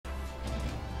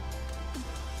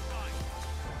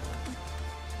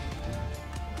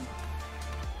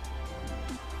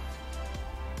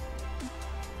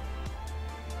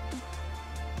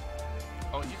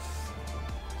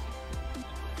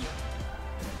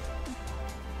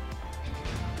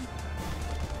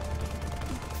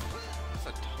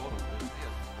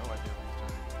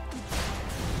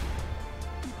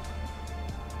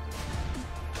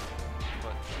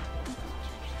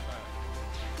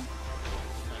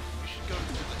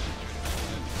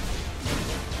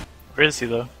Where is he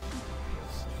though?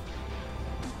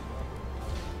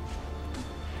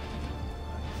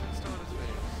 Still in his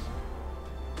base.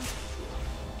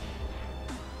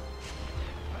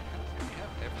 We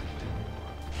have everything.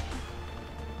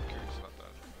 I'm curious about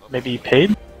that. Maybe he paid?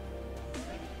 He's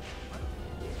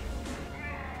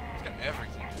got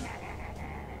everything.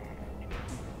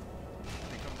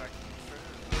 They come back to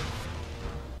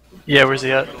the Yeah, where's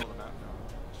he at? middle of the map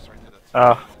now. Just right near that.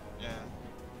 Oh. Yeah.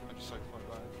 I just like flying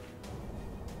by.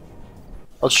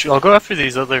 I'll go after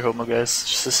these other homo guys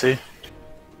just to see. Okay,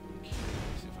 let's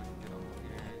see if I can get over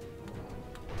here.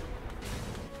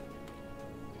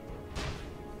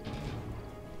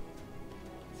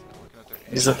 See, I'm looking at their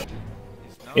He's a. no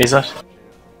He's a. He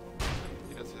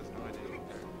just has no idea.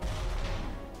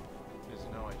 He has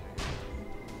no idea.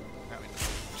 Now he knows.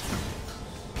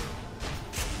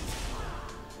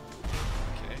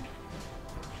 Okay.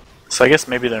 So I guess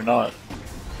maybe they're not.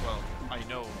 Well, I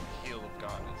know Heal of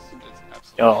God is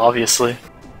absolutely. Oh, obviously.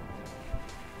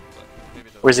 But maybe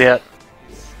they'll- Where's he at?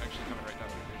 He's actually coming right down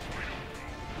to the base.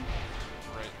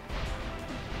 Right.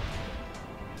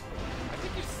 I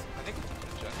think he's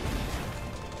infinite jet.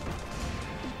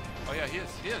 Oh yeah, he is.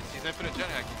 He's infinite jet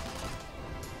hacking.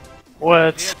 He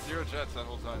What? had 0 jets that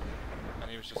whole time. And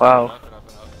he was just Wow. going up and up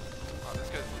and up. Wow, this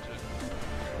guy's legit.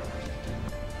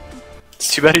 It's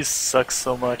too bad he sucks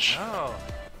so much. No.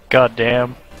 God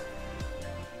damn.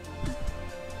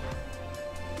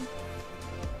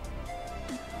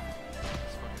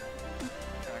 This fucking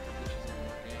hacker bitch is in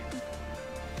the game.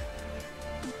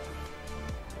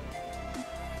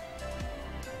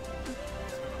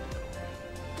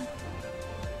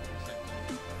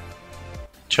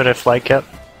 Try to fly cap.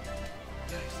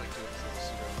 Yeah, he's like doing his little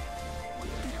pseudo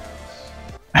 150 rounds.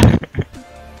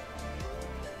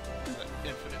 That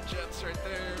infinite jets right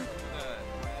there. Look at that.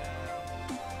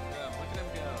 Yeah, look at him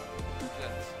go.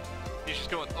 Jets. He's just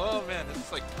going, oh man, this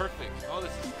is like perfect. Oh,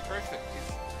 this is perfect.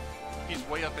 He's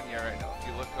way up in the air right now. If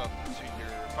you look up to your,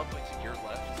 probably to your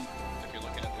left, if you're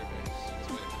looking at their base, he's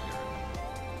way up in the air.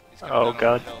 He's coming Oh down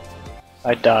god. on the hill to the-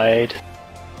 I died.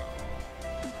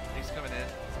 He's coming in.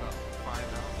 It's about 5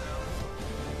 out now.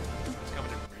 He's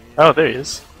coming in really. Oh, there he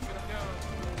is. Look at him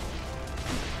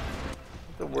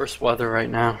go. The worst weather right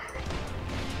now.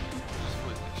 Just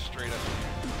flew like straight up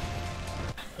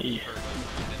in Yeah. here. For like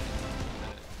a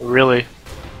minute. Really?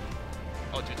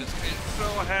 Oh, dude, this is so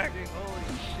hacking. Holy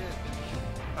shit.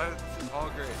 This is all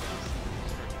great.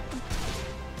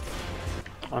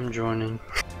 I'm joining.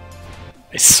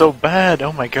 It's so bad.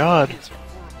 Oh my god. It's horrible.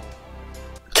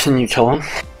 Can you kill him?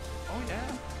 Oh,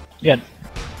 yeah. Yeah.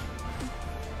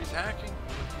 He's hacking,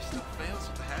 but he still fails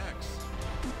with the hacks.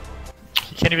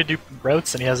 He can't even do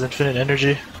routes and he has infinite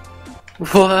energy.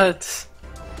 What?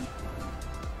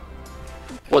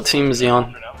 What team is he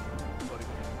on?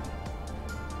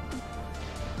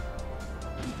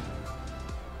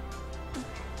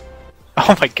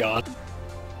 Oh my god. He's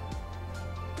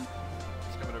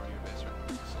coming over to your base right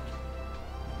now.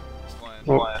 He's flying.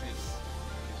 Oh.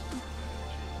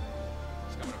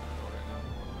 He's coming over the door right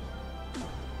now.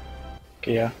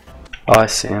 Okay, yeah. Oh, I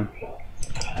see him. Like,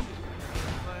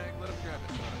 let him grab it.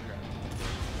 Let him grab it.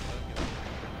 Let him get it.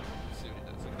 See what he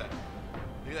does. Look at that.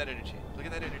 Look at that energy. Look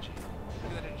at that energy.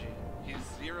 Look at that energy.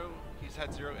 He's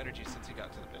had 0 energy since he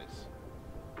got to the base.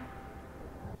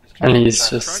 And he's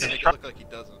trying just... to make it look like he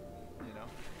doesn't, you know?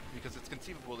 Because it's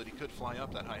conceivable that he could fly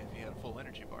up that high if he had a full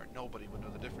energy bar. Nobody would know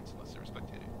the difference unless they were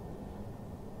spectating.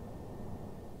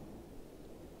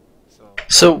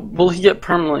 So, will he get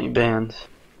permanently banned?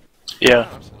 Yeah.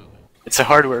 Absolutely. It's a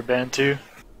hardware ban too.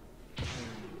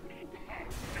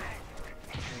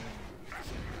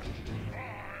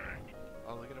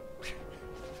 Oh, look at him.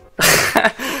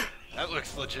 That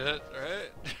looks legit, right?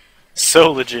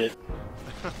 So legit.